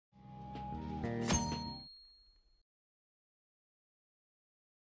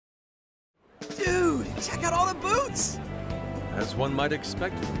Check out all the booths! As one might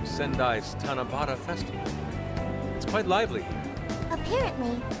expect from Sendai's Tanabata Festival. It's quite lively here.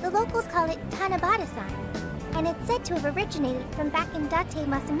 Apparently, the locals call it Tanabata-san, and it's said to have originated from back in Date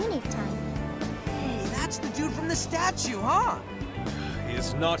Masamune's time. Hey, that's the dude from the statue, huh? He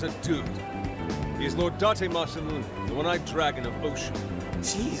is not a dude. He is Lord Date Masamune, the one-eyed dragon of Ocean.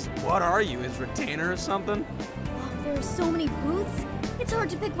 Jeez, what are you, his retainer or something? There are so many booths, it's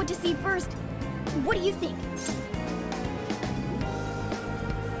hard to pick what to see first. What do you think?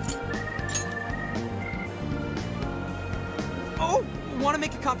 Oh, want to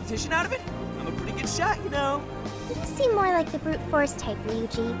make a competition out of it? I'm a pretty good shot, you know. You seem more like the brute force type,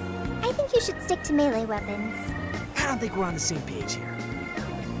 Ryuji. I think you should stick to melee weapons. I don't think we're on the same page here.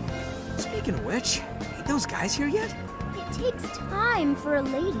 Speaking of which, ain't those guys here yet? It takes time for a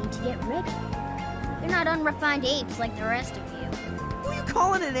lady to get ready. They're not unrefined apes like the rest of you. Who are you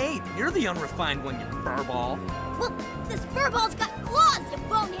calling an ape? You're the unrefined one, you furball. Well, this furball's got claws, you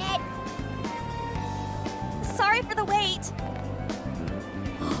bonehead! Sorry for the wait.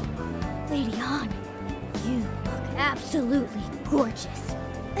 Lady Han, you look absolutely gorgeous.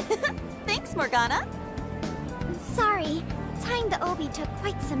 Thanks, Morgana. Sorry, tying the obi took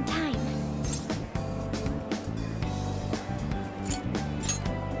quite some time.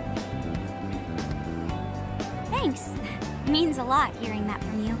 Thanks. Means a lot hearing that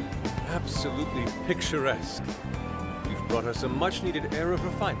from you. Absolutely picturesque. You've brought us a much-needed air of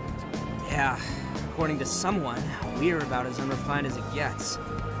refinement. Yeah, according to someone, we're about as unrefined as it gets.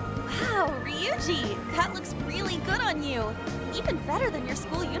 Wow, Ryuji, that looks really good on you. Even better than your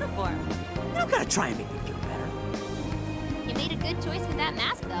school uniform. You don't gotta try and make me feel better. You made a good choice with that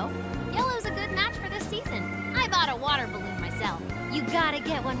mask, though. Yellow's a good match for this season. I bought a water balloon myself. You gotta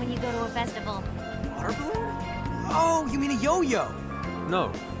get one when you go to a festival. Water balloon? Oh, you mean a yo-yo?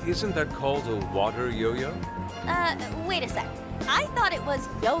 No, isn't that called a water yo-yo? Wait a sec. I thought it was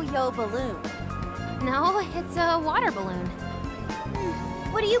yo-yo balloon. No, it's a water balloon.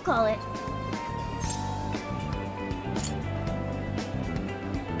 What do you call it?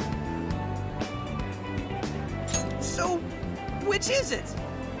 So, which is it?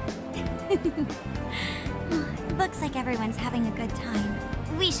 Looks like everyone's having a good time.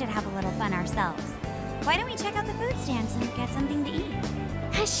 We should have a little fun ourselves. Why don't we check out the food stands and get something to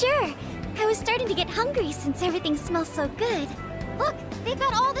eat? Sure. I was starting to get hungry since everything smells so good. Look, they've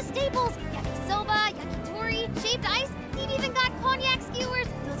got all the staples. Yakisoba, yakitori, shaved ice. They've even got cognac skewers.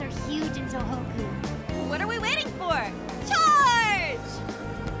 Those are huge in Tohoku. What are we waiting for? Charge!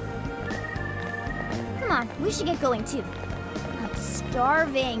 Come on, we should get going too. I'm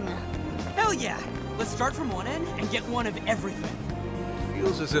starving. Hell yeah! Let's start from one end and get one of everything.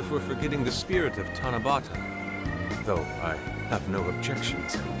 Feels as if we're forgetting the spirit of Tanabata. Though I have no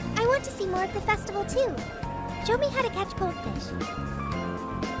objections. I want to see more of the festival too. Show me how to catch goldfish.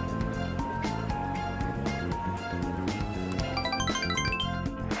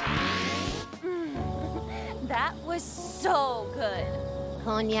 That was so good.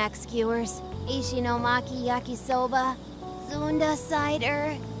 Cognac skewers, ishinomaki yakisoba, zunda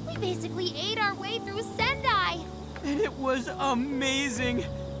cider. We basically ate our way through Sendai. And it was amazing.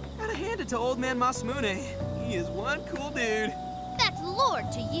 Gotta hand it to old man Masamune. He is one cool dude. That's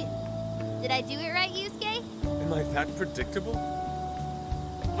Lord to you. Did I do it right, Yusuke? Am I that predictable?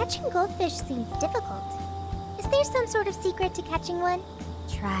 Catching goldfish seems difficult. Is there some sort of secret to catching one?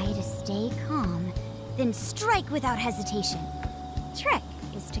 Try to stay calm, then strike without hesitation. Trick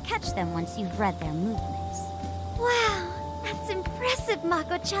is to catch them once you've read their movements. Wow, that's impressive,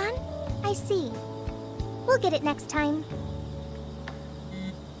 Mako-chan. I see. We'll get it next time.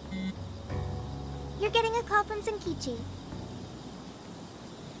 You're getting a call from Zenkichi.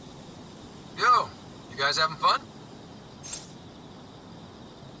 Yo, you guys having fun?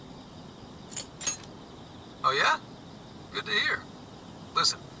 Oh yeah? Good to hear.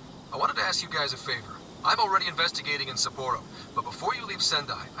 Listen, I wanted to ask you guys a favor. I'm already investigating in Sapporo, but before you leave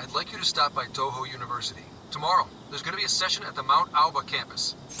Sendai, I'd like you to stop by Toho University. Tomorrow, there's going to be a session at the Mount Aoba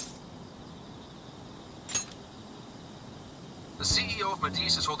campus. The CEO of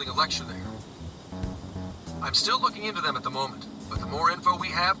Medis is holding a lecture there. I'm still looking into them at the moment, but the more info we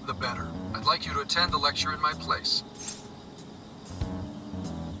have, the better. I'd like you to attend the lecture in my place.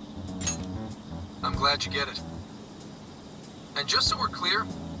 I'm glad you get it. And just so we're clear,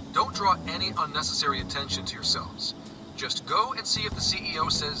 don't draw any unnecessary attention to yourselves. Just go and see if the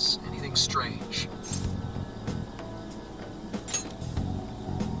CEO says anything strange.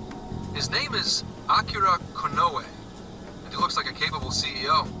 His name is Akira Konoe, and he looks like a capable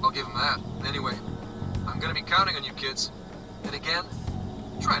CEO. I'll give him that. Anyway, I'm gonna be counting on you kids. And again,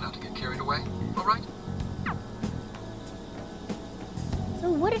 try not to get carried away, all right? So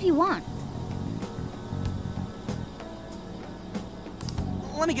what did he want?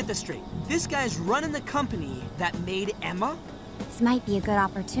 Let me get this straight. This guy's running the company that made Emma? This might be a good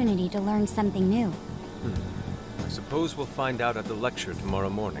opportunity to learn something new. I suppose we'll find out at the lecture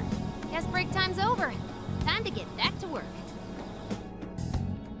tomorrow morning. Guess break time's over. Time to get back to work.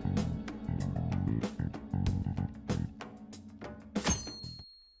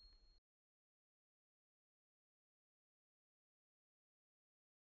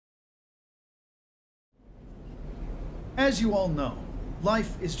 As you all know,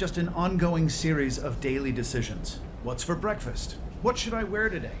 life is just an ongoing series of daily decisions. What's for breakfast? What should I wear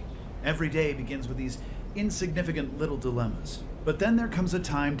today? Every day begins with these insignificant little dilemmas. But then there comes a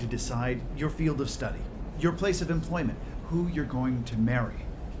time to decide your field of study, your place of employment, who you're going to marry.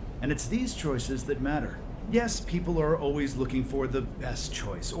 And it's these choices that matter. Yes, people are always looking for the best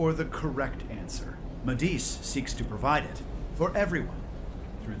choice or the correct answer. Medice seeks to provide it for everyone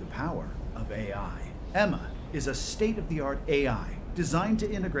through the power of AI. Emma is a state-of-the-art AI designed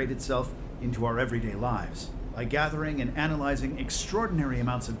to integrate itself into our everyday lives. By gathering and analyzing extraordinary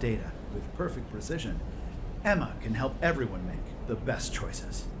amounts of data with perfect precision, Emma can help everyone make the best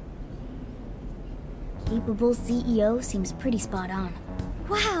choices. Capable CEO seems pretty spot on.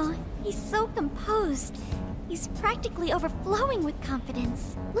 Wow, he's so composed. He's practically overflowing with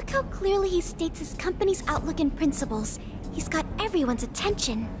confidence. Look how clearly he states his company's outlook and principles. He's got everyone's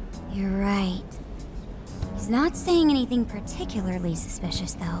attention. You're right. He's not saying anything particularly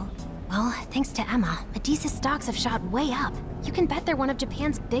suspicious, though. Well, thanks to Emma, Medice's stocks have shot way up. You can bet they're one of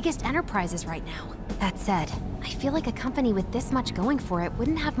Japan's biggest enterprises right now. That said, I feel like a company with this much going for it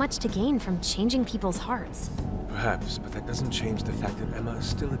wouldn't have much to gain from changing people's hearts. Perhaps, but that doesn't change the fact that Emma is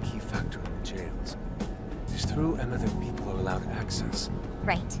still a key factor in the jails. It's through Emma that people are allowed access.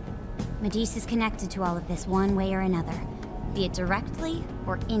 Right. Medice is connected to all of this one way or another, be it directly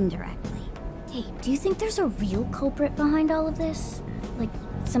or indirectly. Hey, do you think there's a real culprit behind all of this? Like,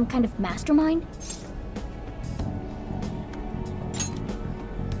 some kind of mastermind?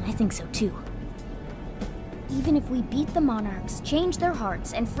 I think so too. Even if we beat the Monarchs, change their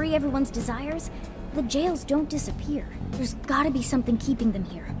hearts, and free everyone's desires, the jails don't disappear. There's gotta be something keeping them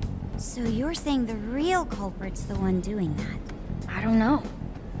here. So you're saying the real culprit's the one doing that? I don't know.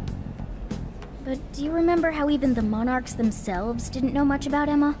 But do you remember how even the Monarchs themselves didn't know much about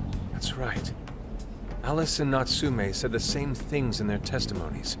Emma? That's right. Alice and Natsume said the same things in their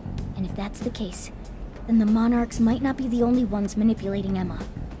testimonies. And if that's the case, then the Monarchs might not be the only ones manipulating Emma.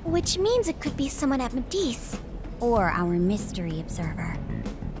 Which means it could be someone at Medice. Or our mystery observer.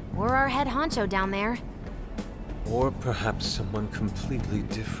 Or our head honcho down there. Or perhaps someone completely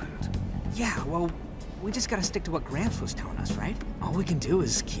different. Yeah, well, we just gotta stick to what Gramps was telling us, right? All we can do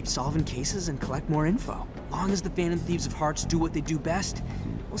is keep solving cases and collect more info. Long as the Phantom Thieves of Hearts do what they do best,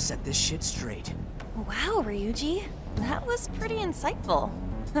 we'll set this shit straight. Wow, Ryuji. That was pretty insightful.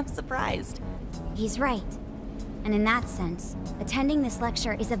 I'm surprised. He's right. And in that sense, attending this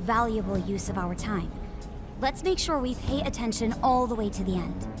lecture is a valuable use of our time. Let's make sure we pay attention all the way to the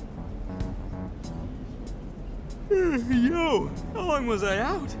end. Yo, how long was I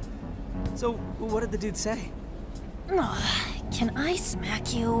out? So, what did the dude say? Can I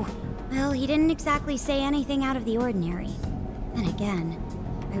smack you? Well, he didn't exactly say anything out of the ordinary. Then again,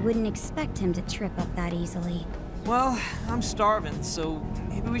 I wouldn't expect him to trip up that easily. Well, I'm starving, so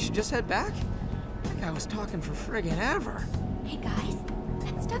maybe we should just head back? That guy was talking for friggin' ever. Hey guys,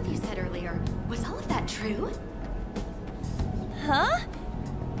 that stuff you said earlier, was all of that true? Huh?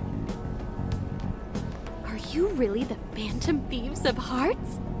 Are you really the Phantom Thieves of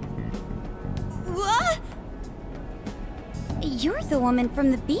Hearts? What? You're the woman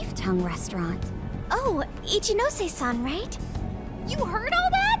from the Beef Tongue restaurant. Oh, Ichinose-san, right? You heard all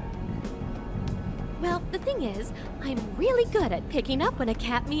that? Well, the thing is, I'm really good at picking up when a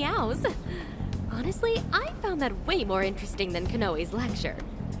cat meows. Honestly, I found that way more interesting than Konoe's lecture.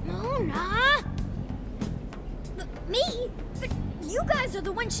 Mona! Me? But you guys are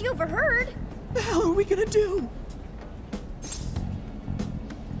the ones she overheard. The hell are we gonna do?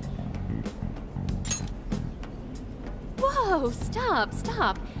 Whoa,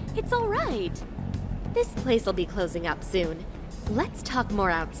 stop. It's all right. This place will be closing up soon. Let's talk more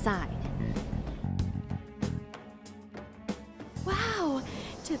outside. Wow,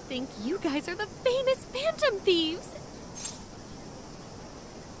 to think you guys are the famous Phantom Thieves.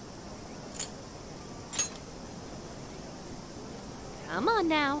 Come on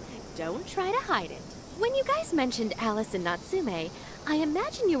now, don't try to hide it. When you guys mentioned Alice and Natsume, I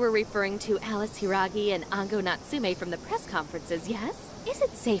imagine you were referring to Alice Hiragi and Ango Natsume from the press conferences, yes? Is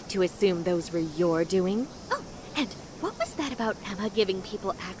it safe to assume those were your doing? Oh, and what was that about about Emma giving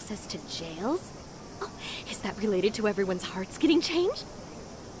people access to jails? Oh, is that related to everyone's hearts getting changed?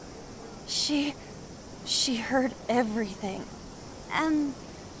 She heard everything.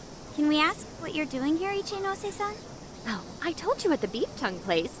 Can we ask what you're doing here, Ichinose-san? Oh, I told you at the beef tongue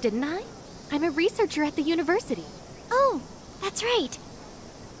place, didn't I? I'm a researcher at the university. Oh, that's right.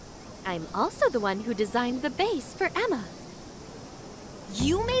 I'm also the one who designed the base for Emma.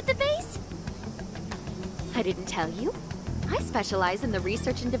 You made the base? I didn't tell you. I specialize in the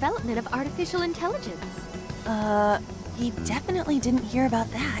research and development of artificial intelligence. He definitely didn't hear about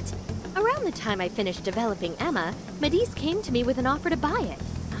that. Around the time I finished developing Emma, Medice came to me with an offer to buy it.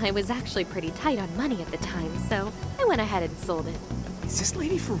 I was actually pretty tight on money at the time, so I went ahead and sold it. Is this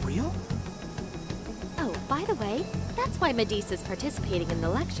lady for real? Oh, by the way, that's why Medice is participating in the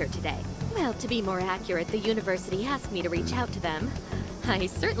lecture today. Well, to be more accurate, the university asked me to reach out to them. I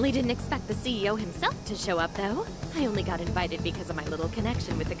certainly didn't expect the CEO himself to show up, though. I only got invited because of my little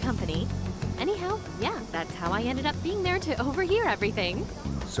connection with the company. Anyhow, yeah, that's how I ended up being there to overhear everything.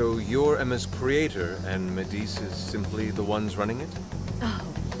 So you're Emma's creator, and Medice is simply the ones running it? Oh,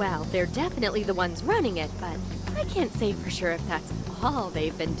 well, they're definitely the ones running it, but I can't say for sure if that's all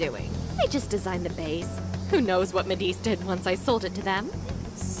they've been doing. I just designed the base. Who knows what Medice did once I sold it to them?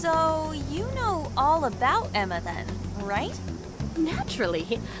 So, you know all about Emma then, right?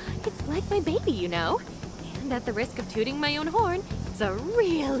 Naturally. It's like my baby, you know. And at the risk of tooting my own horn, it's a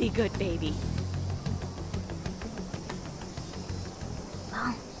really good baby.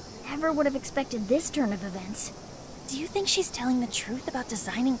 Well, never would have expected this turn of events. Do you think she's telling the truth about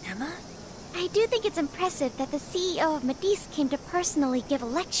designing Emma? I do think it's impressive that the CEO of Medice came to personally give a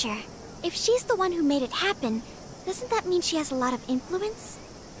lecture. If she's the one who made it happen, doesn't that mean she has a lot of influence?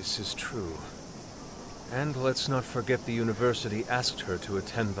 This is true. And let's not forget the university asked her to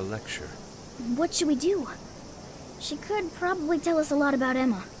attend the lecture. What should we do? She could probably tell us a lot about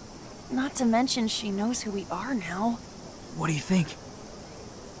Emma. Not to mention she knows who we are now. What do you think?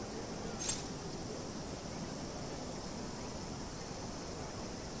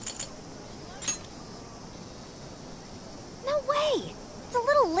 No way! It's a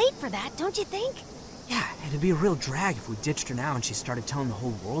little late for that, don't you think? Yeah, it'd be a real drag if we ditched her now and she started telling the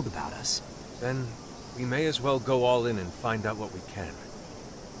whole world about us. Then we may as well go all in and find out what we can.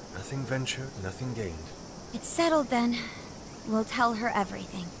 Nothing ventured, nothing gained. It's settled then. We'll tell her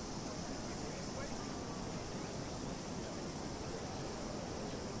everything.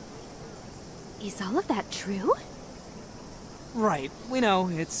 Is all of that true? Right, we know.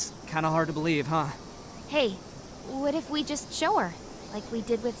 It's kind of hard to believe, huh? Hey, what if we just show her, like we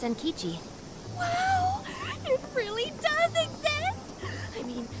did with Senkichi? Wow! It really does exist! I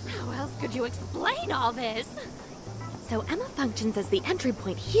mean, how else could you explain all this? So Emma functions as the entry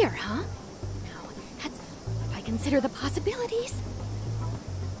point here, huh? No, that's... if I consider the possibilities.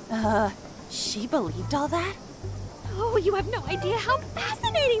 She believed all that? Oh, you have no idea how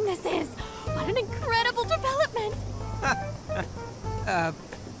fascinating this is! What an incredible development!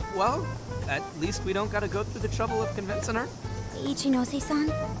 Well, at least we don't gotta go through the trouble of convincing her. Ichinose-san,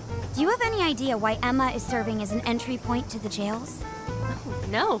 do you have any idea why Emma is serving as an entry point to the jails? Oh,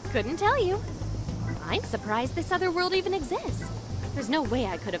 no, couldn't tell you. I'm surprised this other world even exists. There's no way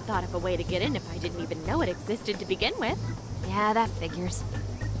I could have thought of a way to get in if I didn't even know it existed to begin with. Yeah, that figures.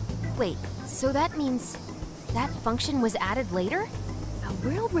 Wait, so that means that function was added later? A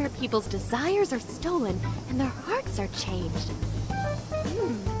world where people's desires are stolen and their hearts are changed.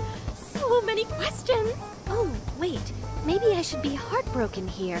 So many questions. Oh, wait, maybe I should be heartbroken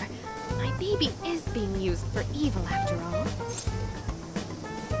here. My baby is being used for evil after all.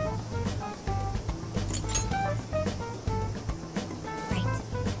 Right.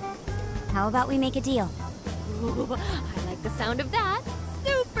 How about we make a deal? Ooh, I like the sound of that.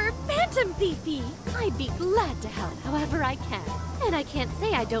 Super Phantom Thiefy! I'd be glad to help however I can. And I can't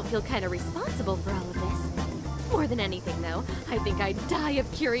say I don't feel kind of responsible for all of this. More than anything, though, I think I'd die of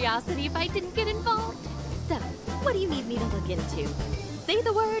curiosity if I didn't get involved. So, what do you need me to look into? Say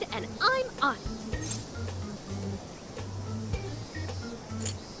the word and I'm on it.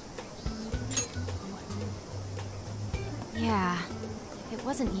 Yeah, if it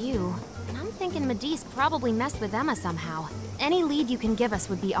wasn't you, then I'm thinking Medice probably messed with Emma somehow. Any lead you can give us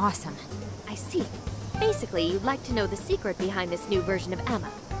would be awesome. I see. Basically, you'd like to know the secret behind this new version of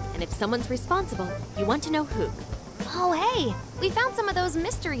Emma. And if someone's responsible, you want to know who. Oh, hey! We found some of those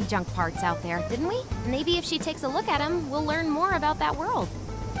mystery junk parts out there, didn't we? Maybe if she takes a look at them, we'll learn more about that world.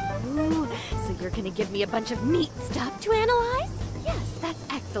 Ooh, so you're gonna give me a bunch of neat stuff to analyze? Yes, that's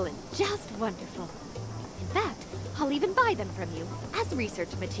excellent. Just wonderful. In fact, I'll even buy them from you as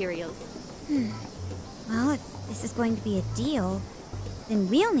research materials. Well, if this is going to be a deal, then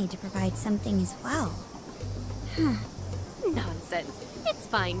we'll need to provide something as well. Nonsense. It's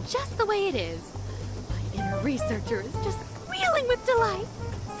fine just the way it is. My inner researcher is just squealing with delight.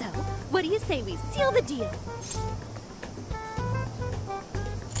 So, what do you say we seal the deal?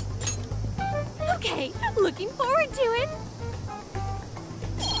 Okay, looking forward to it.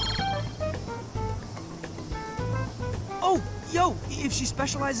 Oh, yo, if she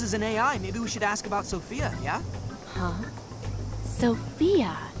specializes in AI, maybe we should ask about Sophia, yeah? Huh?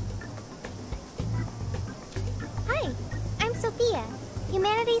 Sophia? Hi, I'm Sophia,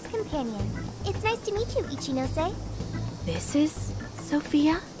 Humanity's companion. It's nice to meet you, Ichinose. This is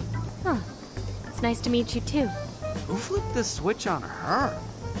Sophia? Huh. It's nice to meet you too. Who flipped the switch on her?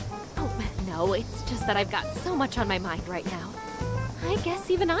 Oh, no, it's just that I've got so much on my mind right now. I guess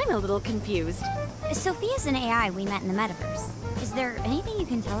even I'm a little confused. Sophia's an AI we met in the metaverse. Is there anything you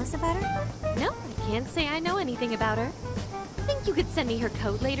can tell us about her? No, I can't say I know anything about her. Think you could send me her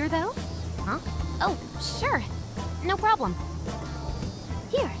code later, though? Huh? Oh, sure. No problem.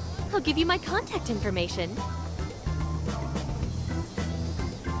 Here, I'll give you my contact information.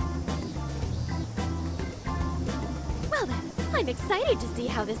 Well then, I'm excited to see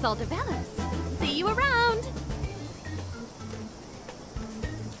how this all develops. See you around!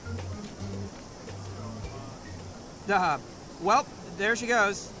 Well, there she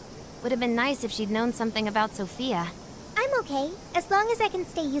goes. Would have been nice if she'd known something about Sophia. I'm okay, as long as I can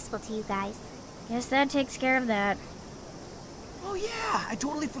stay useful to you guys. Guess that takes care of that. Oh yeah, I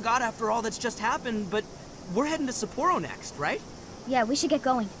totally forgot after all that's just happened, but we're heading to Sapporo next, right? Yeah, we should get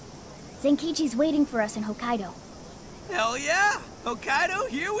going. Zenkichi's waiting for us in Hokkaido. Hell yeah! Hokkaido,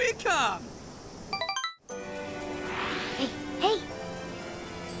 here we come! Hey, hey!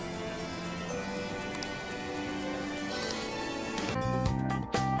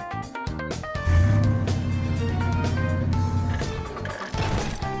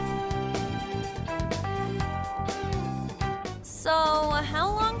 So, how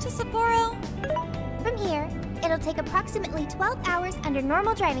long to Sapporo? From here, it'll take approximately 12 hours under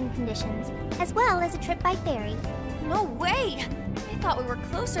normal driving conditions, as well as a trip by ferry. No way! I thought we were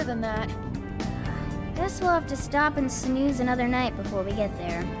closer than that. Guess we'll have to stop and snooze another night before we get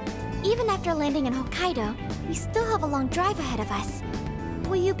there. Even after landing in Hokkaido, we still have a long drive ahead of us.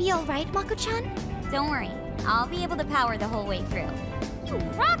 Will you be alright, Mako-chan? Don't worry, I'll be able to power the whole way through. You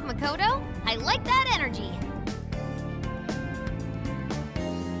rock, Makoto! I like that energy!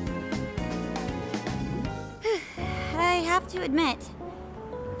 I have to admit,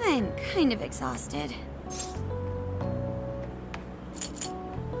 I'm kind of exhausted.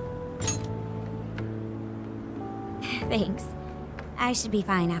 Thanks. I should be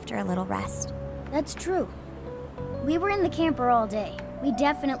fine after a little rest. That's true. We were in the camper all day. We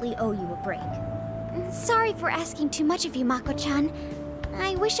definitely owe you a break. Sorry for asking too much of you, Mako-chan.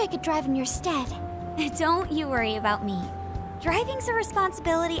 I wish I could drive in your stead. Don't you worry about me. Driving's a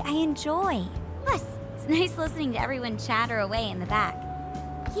responsibility I enjoy. Plus, it's nice listening to everyone chatter away in the back.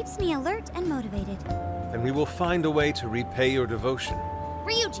 Keeps me alert and motivated. Then we will find a way to repay your devotion.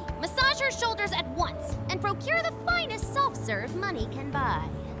 Ryuji, massage her shoulders at once, and procure the finest self-serve money can buy.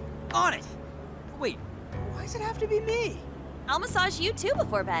 On it! Wait, why does it have to be me? I'll massage you too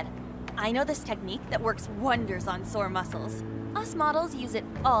before bed. I know this technique that works wonders on sore muscles. Us models use it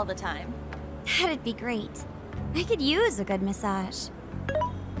all the time. That'd be great. I could use a good massage.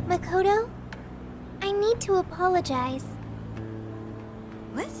 Makoto, I need to apologize.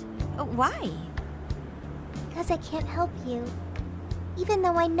 What? Why? Because I can't help you. Even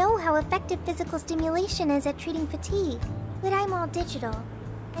though I know how effective physical stimulation is at treating fatigue, but I'm all digital,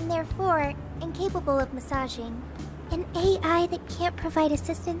 and therefore incapable of massaging. An AI that can't provide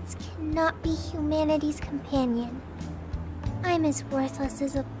assistance cannot be humanity's companion. I'm as worthless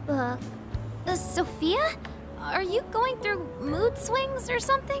as a book. Sophia? Are you going through mood swings or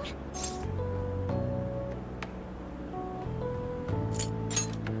something?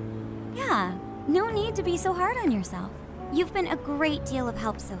 Yeah, no need to be so hard on yourself. You've been a great deal of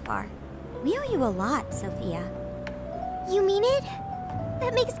help so far. We owe you a lot, Sophia. You mean it?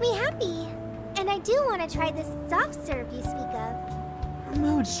 That makes me happy. And I do want to try this soft serve you speak of. Her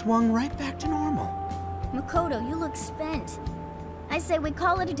mood swung right back to normal. Makoto, you look spent. I say we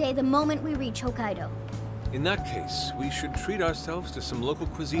call it a day the moment we reach Hokkaido. In that case, we should treat ourselves to some local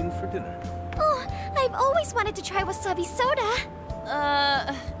cuisine for dinner. Oh, I've always wanted to try wasabi soda.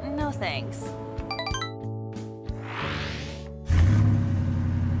 No thanks.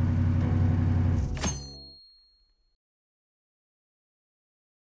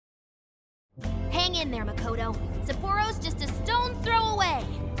 Hang in there, Makoto. Sapporo's just a stone's throw away.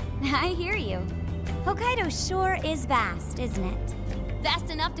 I hear you. Hokkaido sure is vast, isn't it?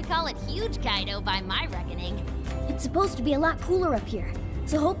 Vast enough to call it huge, Kaido, by my reckoning. It's supposed to be a lot cooler up here,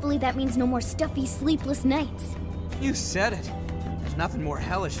 so hopefully that means no more stuffy, sleepless nights. You said it. There's nothing more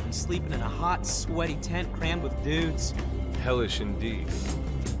hellish than sleeping in a hot, sweaty tent crammed with dudes. Hellish indeed.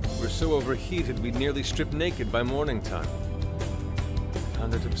 We're so overheated we'd nearly strip naked by morning time.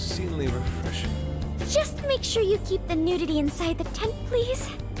 Found it obscenely refreshing. Just make sure you keep the nudity inside the tent, please.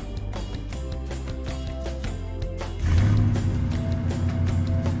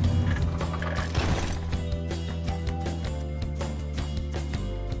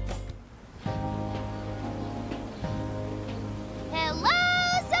 Hello,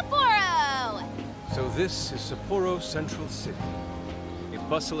 Sapporo! So this is Sapporo Central City, a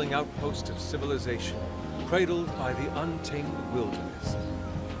bustling outpost of civilization, cradled by the untamed wilderness.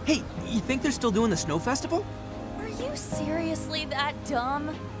 Hey, you think they're still doing the snow festival? Are you seriously that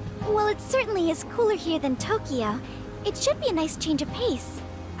dumb? Well, it certainly is cooler here than Tokyo. It should be a nice change of pace.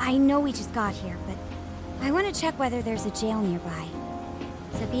 I know we just got here, but I want to check whether there's a jail nearby.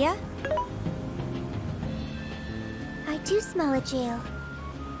 Sophia? I do smell a jail.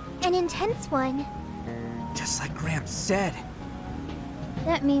 An intense one. Just like Gramps said.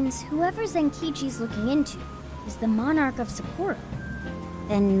 That means whoever Zenkichi's looking into is the monarch of Sapporo.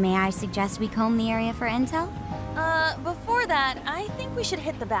 Then may I suggest we comb the area for intel? Before that, I think we should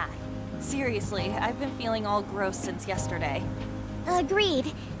hit the bath. Seriously, I've been feeling all gross since yesterday.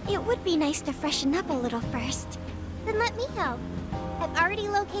 Agreed. It would be nice to freshen up a little first. Then let me help. I've already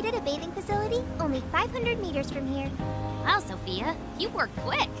located a bathing facility only 500 meters from here. Wow, Sophia, you work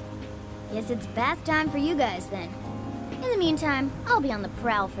quick. Guess it's bath time for you guys then. In the meantime, I'll be on the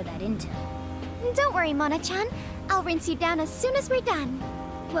prowl for that intel. Don't worry, Mona-chan. I'll rinse you down as soon as we're done.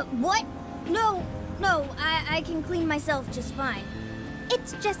 What? No, I can clean myself just fine.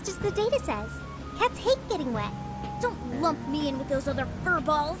 It's just as the data says. Cats hate getting wet. Don't lump me in with those other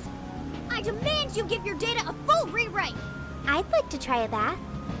furballs. I demand you give your data a full rewrite. I'd like to try a bath.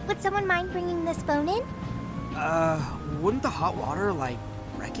 Would someone mind bringing this phone in? Wouldn't the hot water, like,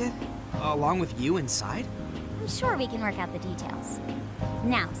 wreck it? Along with you inside? I'm sure we can work out the details.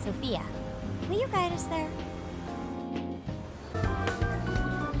 Now, Sophia, will you guide us there?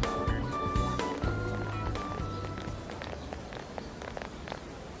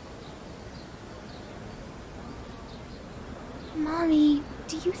 Mommy,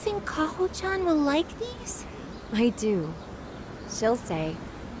 do you think Kaho-chan will like these? I do. She'll say,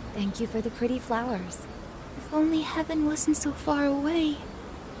 "Thank you for the pretty flowers." If only heaven wasn't so far away,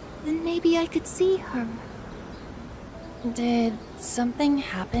 then maybe I could see her. Did something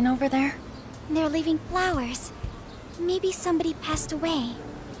happen over there? They're leaving flowers. Maybe somebody passed away.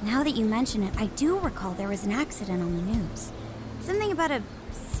 Now that you mention it, I do recall there was an accident on the news. Something about a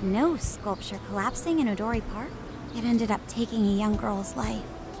snow sculpture collapsing in Odori Park. It ended up taking a young girl's life.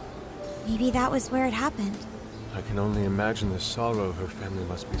 Maybe that was where it happened. I can only imagine the sorrow her family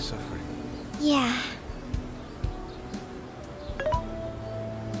must be suffering. Yeah.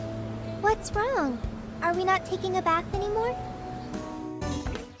 What's wrong? Are we not taking a bath anymore?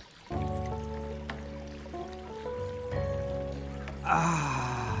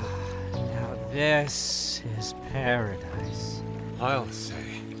 Now this is paradise. I'll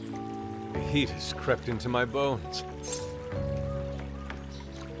say. The heat has crept into my bones.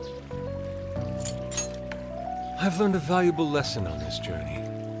 I've learned a valuable lesson on this journey.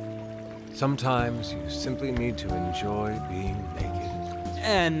 Sometimes you simply need to enjoy being naked.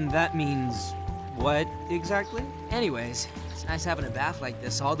 And that means what exactly? Anyways, it's nice having a bath like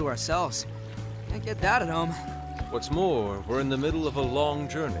this all to ourselves. Can't get that at home. What's more, we're in the middle of a long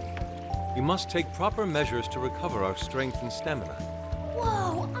journey. We must take proper measures to recover our strength and stamina.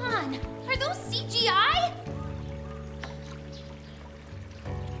 Whoa, An! Are those CGI?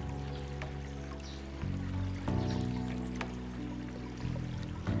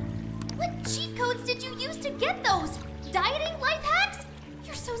 What cheat codes did you use to get those? Dieting life hacks?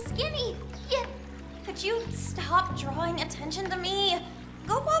 You're so skinny. Yeah. Could you stop drawing attention to me?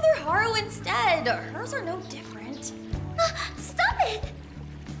 Go bother Haru instead. Hers are no different. Stop it!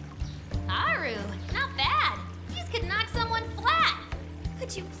 Haru, not bad. These could knock someone flat.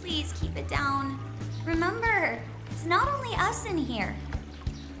 Could you please keep it down? Remember, it's not only us in here.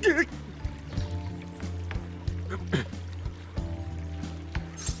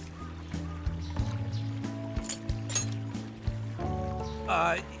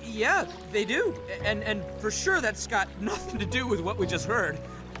 Yeah, they do. And for sure that's got nothing to do with what we just heard.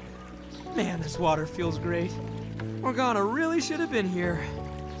 Man, this water feels great. Morgana really should have been here.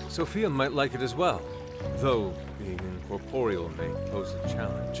 Sophia might like it as well, though being incorporeal may pose a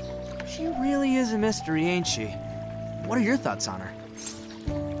challenge. She really is a mystery, ain't she? What are your thoughts on her?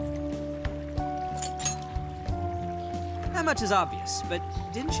 Not much is obvious, but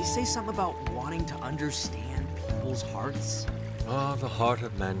didn't she say something about wanting to understand people's hearts? Ah, the heart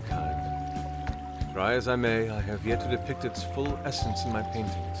of mankind. Try as I may, I have yet to depict its full essence in my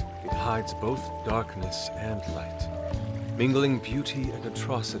paintings. It hides both darkness and light, mingling beauty and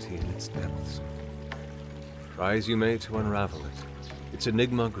atrocity in its depths. Try as you may to unravel it, its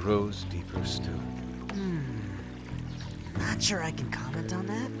enigma grows deeper still. Not sure I can comment on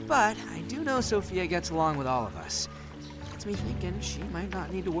that, but I do know Sophia gets along with all of us. Gets me thinking she might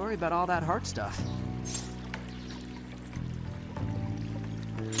not need to worry about all that heart stuff.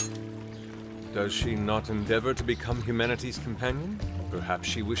 Does she not endeavor to become humanity's companion? Perhaps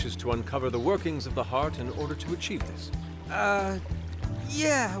she wishes to uncover the workings of the heart in order to achieve this.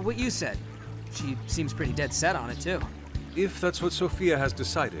 Yeah, what you said. She seems pretty dead set on it, too. If that's what Sophia has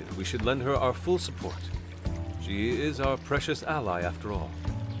decided, we should lend her our full support. She is our precious ally, after all.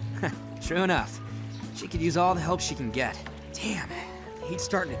 True enough. She could use all the help she can get. Damn, the heat's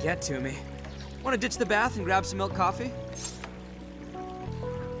starting to get to me. Want to ditch the bath and grab some milk coffee?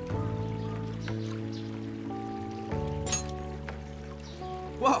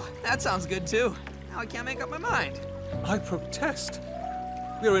 Whoa, that sounds good too. Now I can't make up my mind. I protest.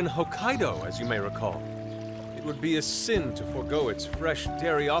 We are in Hokkaido, as you may recall. It would be a sin to forego its fresh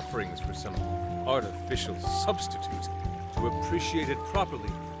dairy offerings for some artificial substitute. To appreciate it properly,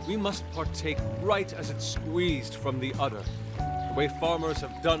 we must partake right as it's squeezed from the udder, the way farmers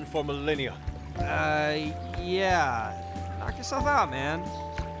have done for millennia. Yeah. Knock yourself out, man.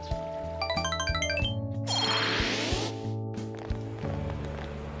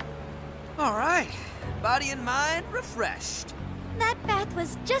 All right. Body and mind refreshed. That bath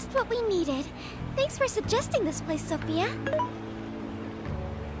was just what we needed. Thanks for suggesting this place, Sophia.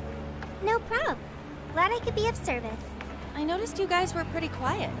 No prob. Glad I could be of service. I noticed you guys were pretty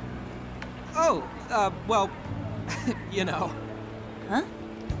quiet. Oh, well, you know. Huh?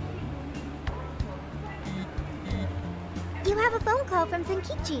 You have a phone call from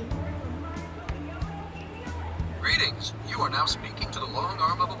Zenkichi. Greetings. You are now speaking to the long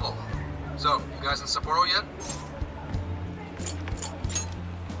arm of a bull. So, you guys in Sapporo yet?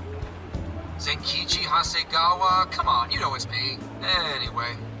 Zenkichi Hasegawa? Come on, you know it's me.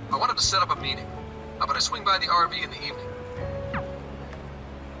 Anyway, I wanted to set up a meeting. How about I swing by the RV in the evening?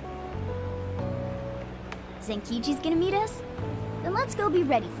 Zenkichi's gonna meet us? Then let's go be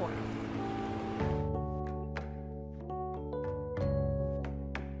ready for it.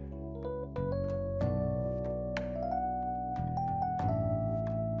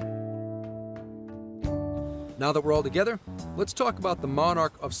 Now that we're all together, let's talk about the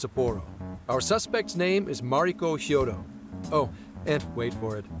monarch of Sapporo. Our suspect's name is Mariko Hyodo. Oh, and wait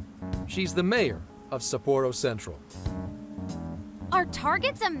for it. She's the mayor of Sapporo Central. Our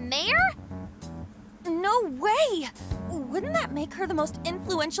target's a mayor? No way! Wouldn't that make her the most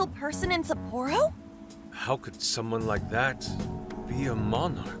influential person in Sapporo? How could someone like that be a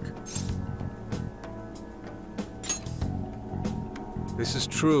monarch? This is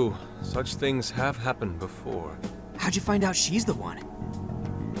true. Such things have happened before. How'd you find out she's the one?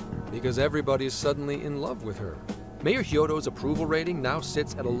 Because everybody's suddenly in love with her. Mayor Hyodo's approval rating now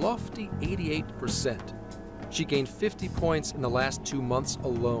sits at a lofty 88%. She gained 50 points in the last 2 months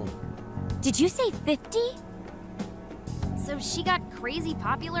alone. Did you say 50? So she got crazy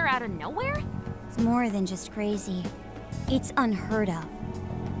popular out of nowhere? It's more than just crazy. It's unheard of.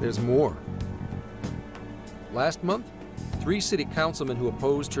 There's more. Last month, 3 city councilmen who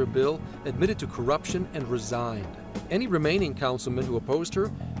opposed her bill admitted to corruption and resigned. Any remaining councilmen who opposed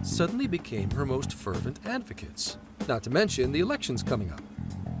her suddenly became her most fervent advocates. Not to mention the elections coming up.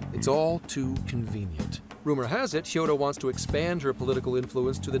 It's all too convenient. Rumor has it, Hyodo wants to expand her political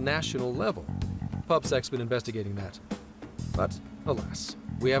influence to the national level. PubSec's been investigating that. But, alas,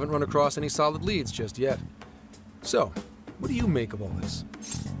 we haven't run across any solid leads just yet. So, what do you make of all this?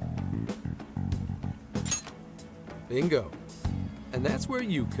 Bingo. And that's where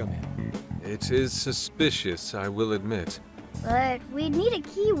you come in. It is suspicious, I will admit. But we'd need a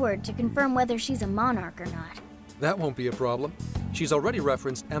keyword to confirm whether she's a monarch or not. That won't be a problem. She's already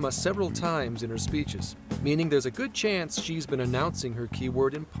referenced Emma several times in her speeches, meaning there's a good chance she's been announcing her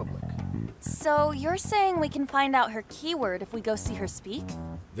keyword in public. So you're saying we can find out her keyword if we go see her speak?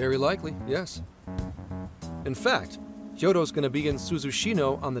 Very likely, yes. In fact, Hyodo's going to be in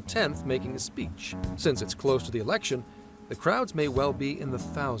Suzushino on the 10th making a speech. Since it's close to the election, the crowds may well be in the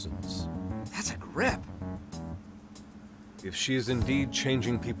thousands. That's a grip. If she is indeed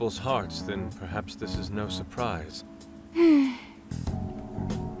changing people's hearts, then perhaps this is no surprise.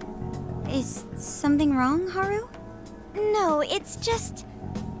 Is something wrong, Haru? No, it's just...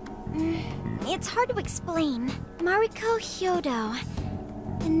 it's hard to explain. Mariko Hyodo.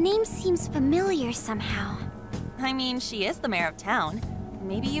 The name seems familiar somehow. I mean, she is the mayor of town.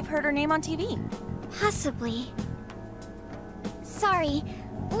 Maybe you've heard her name on TV. Possibly. Sorry,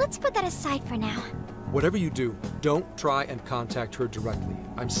 let's put that aside for now. Whatever you do, don't try and contact her directly.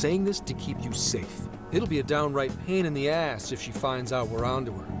 I'm saying this to keep you safe. It'll be a downright pain in the ass if she finds out we're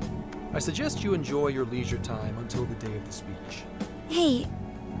onto her. I suggest you enjoy your leisure time until the day of the speech. Hey,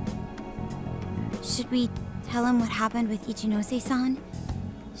 should we tell him what happened with Ichinose-san?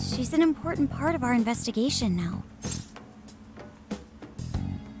 She's an important part of our investigation now.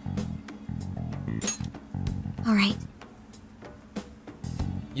 All right.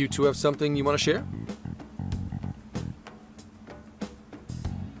 You two have something you want to share?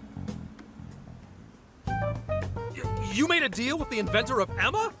 You made a deal with the inventor of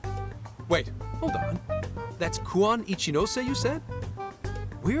Emma? Wait, hold on. That's Kuon Ichinose, you said?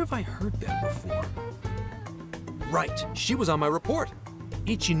 Where have I heard that before? Right, she was on my report.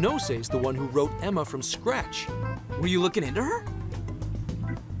 Ichinose's the one who wrote Emma from scratch. Were you looking into her?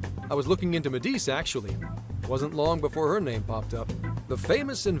 I was looking into Medice, actually. Wasn't long before her name popped up. The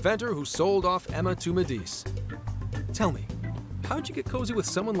famous inventor who sold off Emma to Medice. Tell me, how'd you get cozy with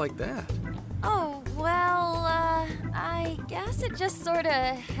someone like that? Oh, well, I guess it just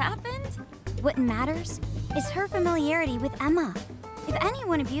sorta happened. What matters is her familiarity with Emma. If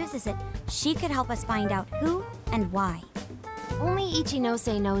anyone abuses it, she could help us find out who and why. Only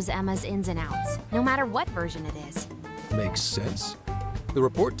Ichinose knows Emma's ins and outs, no matter what version it is. Makes sense. The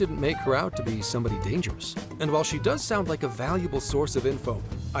report didn't make her out to be somebody dangerous. And while she does sound like a valuable source of info,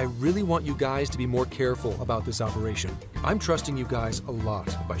 I really want you guys to be more careful about this operation. I'm trusting you guys a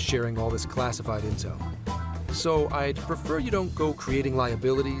lot by sharing all this classified intel. So I'd prefer you don't go creating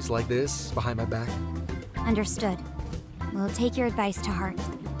liabilities like this behind my back. Understood. We'll take your advice to heart.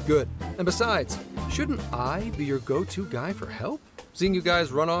 Good. And besides, shouldn't I be your go-to guy for help? Seeing you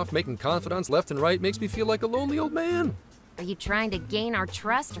guys run off making confidants left and right makes me feel like a lonely old man. Are you trying to gain our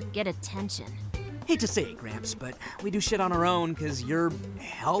trust or get attention? Hate to say it, Gramps, but we do shit on our own because your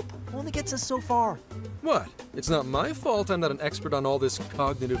help only gets us so far. What? It's not my fault I'm not an expert on all this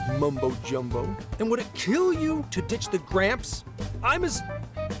cognitive mumbo-jumbo. And would it kill you to ditch the Gramps? I'm as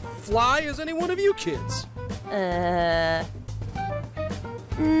fly as any one of you kids. At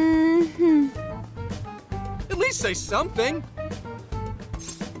least say something.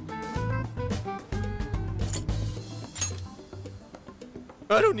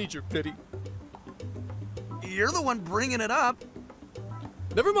 I don't need your pity. You're the one bringing it up.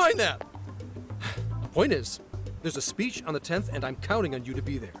 Never mind that. Point is, there's a speech on the 10th and I'm counting on you to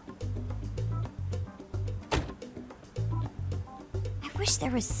be there. I wish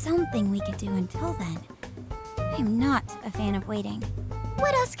there was something we could do until then. I'm not a fan of waiting.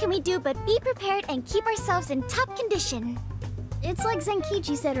 What else can we do but be prepared and keep ourselves in top condition? It's like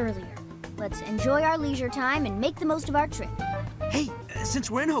Zenkichi said earlier. Let's enjoy our leisure time and make the most of our trip. Hey, since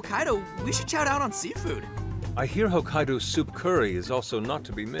we're in Hokkaido, we should chow down on seafood. I hear Hokkaido's soup curry is also not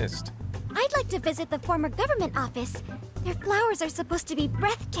to be missed. I'd like to visit the former government office. Their flowers are supposed to be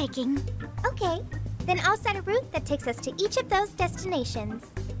breathtaking. Okay, then I'll set a route that takes us to each of those destinations.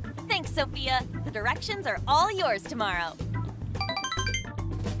 Thanks, Sophia. The directions are all yours tomorrow.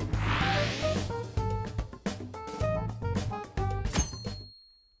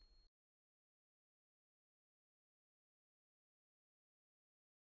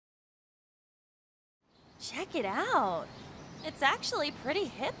 Check it out. It's actually pretty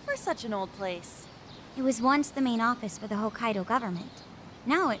hip for such an old place. It was once the main office for the Hokkaido government.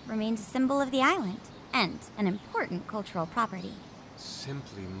 Now it remains a symbol of the island, and an important cultural property.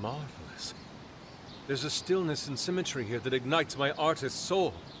 Simply marvelous. There's a stillness and symmetry here that ignites my artist's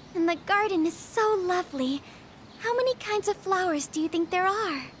soul. And the garden is so lovely. How many kinds of flowers do you think there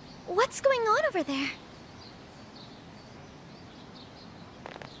are? What's going on over there?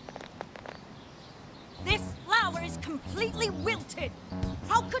 This flower is completely wilted.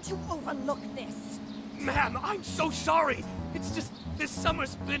 How could you overlook this? Ma'am, I'm so sorry. It's just this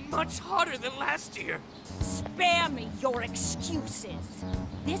summer's been much hotter than last year. Spare me your excuses.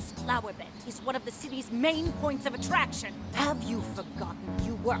 This flower bed is one of the city's main points of attraction. Have you forgotten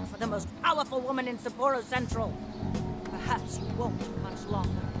you work for the most powerful woman in Sapporo Central? Perhaps you won't much longer.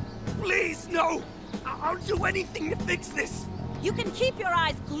 Please, no! I'll do anything to fix this. You can keep your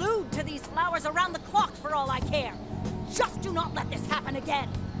eyes glued to these flowers around the clock for all I care. Just do not let this happen again.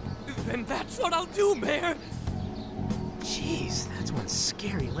 Then that's what I'll do, Mayor. Jeez, that's one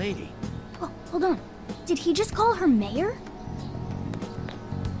scary lady. Oh, hold on. Did he just call her mayor?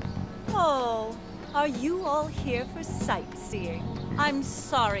 Oh, are you all here for sightseeing? I'm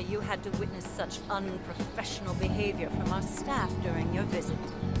sorry you had to witness such unprofessional behavior from our staff during your visit.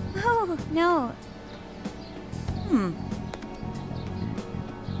 Oh, no.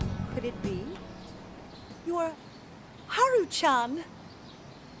 Could it be? You're Haru-chan?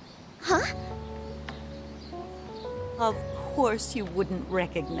 Huh? Of course you wouldn't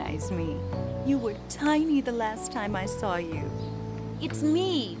recognize me. You were tiny the last time I saw you. It's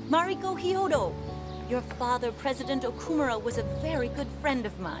me, Mariko Hyodo. Your father, President Okumura, was a very good friend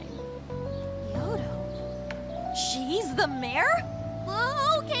of mine. Hyodo? She's the mayor?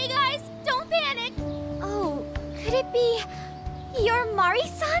 Okay, guys, don't panic. Oh, could it be your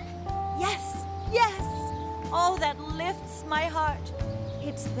Mari-san? Yes, yes. Oh, that lifts my heart.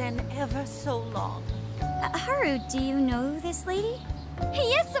 It's been ever so long. Haru, do you know this lady?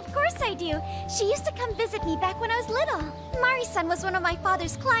 Yes, of course I do. She used to come visit me back when I was little. Mari-san was one of my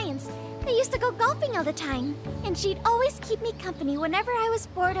father's clients. They used to go golfing all the time, and she'd always keep me company whenever I was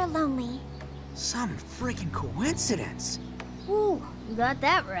bored or lonely. Some freaking coincidence. Ooh, you got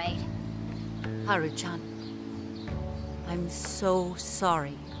that right. Haru-chan, I'm so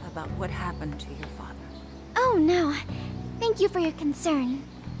sorry about what happened to your father. Oh, no. Thank you for your concern.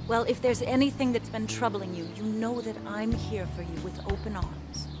 Well, if there's anything that's been troubling you, you know that I'm here for you with open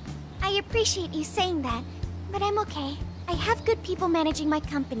arms. I appreciate you saying that, but I'm okay. I have good people managing my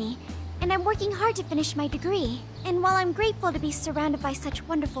company, and I'm working hard to finish my degree. And while I'm grateful to be surrounded by such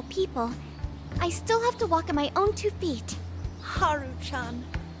wonderful people, I still have to walk on my own 2 feet. Haru-chan,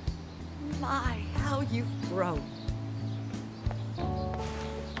 my, how you've grown.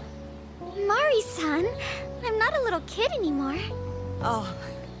 Mari-san, I'm not a little kid anymore. Oh,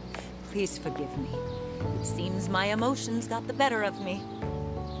 please forgive me. It seems my emotions got the better of me.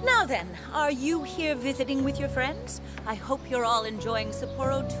 Now then, are you here visiting with your friends? I hope you're all enjoying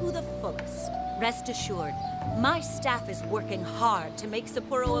Sapporo to the fullest. Rest assured, my staff is working hard to make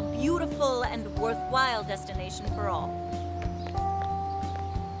Sapporo a beautiful and worthwhile destination for all.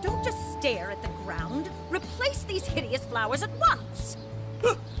 Don't just stare at the ground. Replace these hideous flowers at once.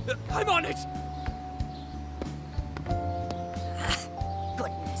 I'm on it!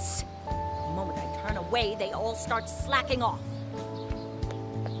 Goodness. The moment I turn away, they all start slacking off.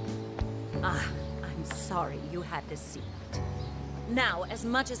 I'm sorry you had to see it. Now, as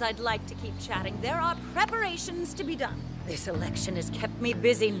much as I'd like to keep chatting, there are preparations to be done. This election has kept me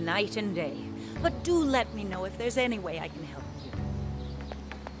busy night and day. But do let me know if there's any way I can help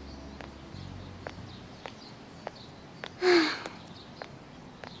you.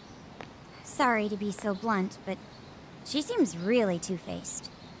 Sorry to be so blunt, but she seems really two-faced.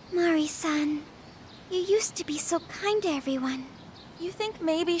 Mari-san, you used to be so kind to everyone. You think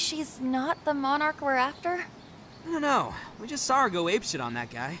maybe she's not the monarch we're after? I don't know. We just saw her go apeshit on that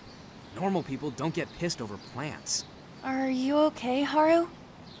guy. Normal people don't get pissed over plants. Are you okay, Haru?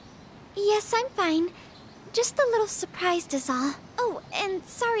 Yes, I'm fine. Just a little surprised is all. Oh, and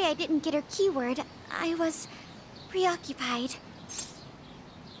sorry I didn't get her keyword. I was preoccupied.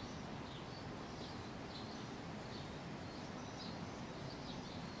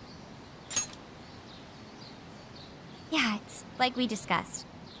 Yeah, it's like we discussed.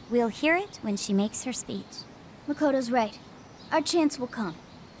 We'll hear it when she makes her speech. Makoto's right. Our chance will come.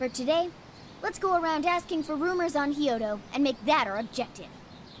 For today, let's go around asking for rumors on Hyodo and make that our objective.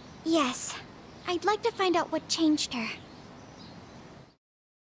 Yes. I'd like to find out what changed her.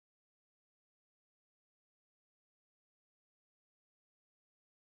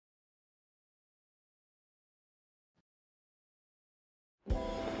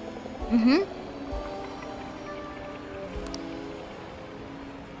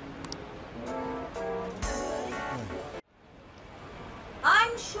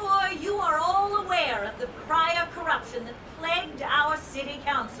 I'm sure you are all aware of the prior corruption that plagued our city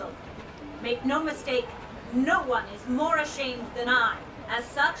council. Make no mistake, no one is more ashamed than I. As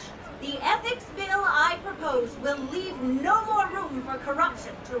such, the ethics bill I propose will leave no more room for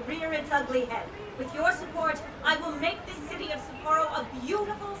corruption to rear its ugly head. With your support, I will make this city of Sapporo a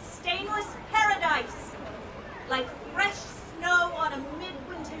beautiful, stainless paradise. Like fresh snow on a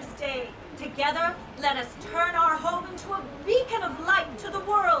midwinter's day. Together, let us turn our home into a beacon of light to the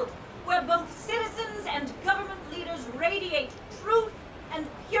world, where both citizens and government leaders radiate truth and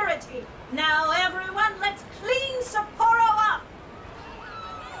purity. Now, everyone, let's clean Sapporo up!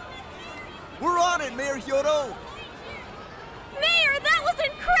 We're on it, Mayor Hyodo! Mayor, that was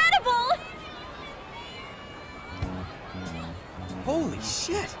incredible! Holy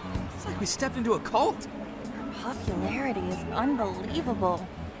shit! It's like we stepped into a cult. Her popularity is unbelievable.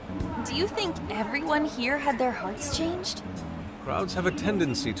 Do you think everyone here had their hearts changed? Crowds have a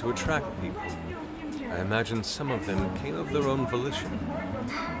tendency to attract people. I imagine some of them came of their own volition.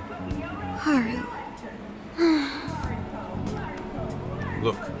 Haru.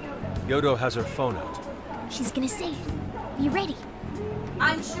 Look, Yodo has her phone out. She's gonna say it. Be ready.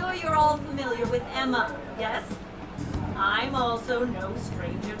 I'm sure you're all familiar with Emma, yes? I'm also no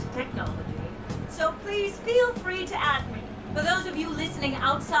stranger to technology, so please feel free to add me. For those of you listening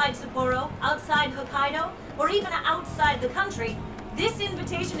outside Sapporo, outside Hokkaido, or even outside the country, this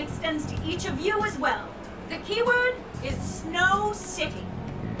invitation extends to each of you as well. The keyword is Snow City.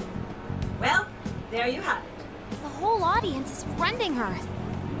 Well, there you have it. The whole audience is friending her.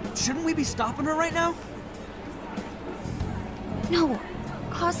 Shouldn't we be stopping her right now? No.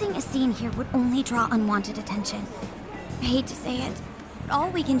 Causing a scene here would only draw unwanted attention. I hate to say it, but all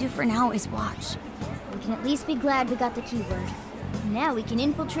we can do for now is watch. We can at least be glad we got the keyword. Now we can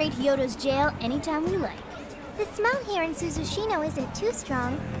infiltrate Hyodo's jail anytime we like. The smell here in Suzushino isn't too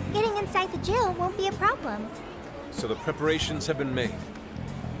strong. Getting inside the jail won't be a problem. So the preparations have been made.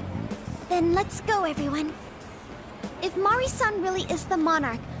 Then let's go, everyone. If Mari-san really is the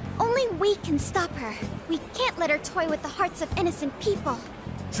monarch, only we can stop her. We can't let her toy with the hearts of innocent people.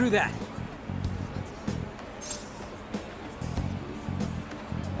 True that.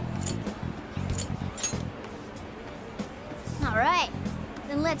 All right,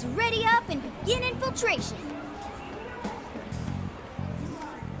 then let's ready up and begin infiltration.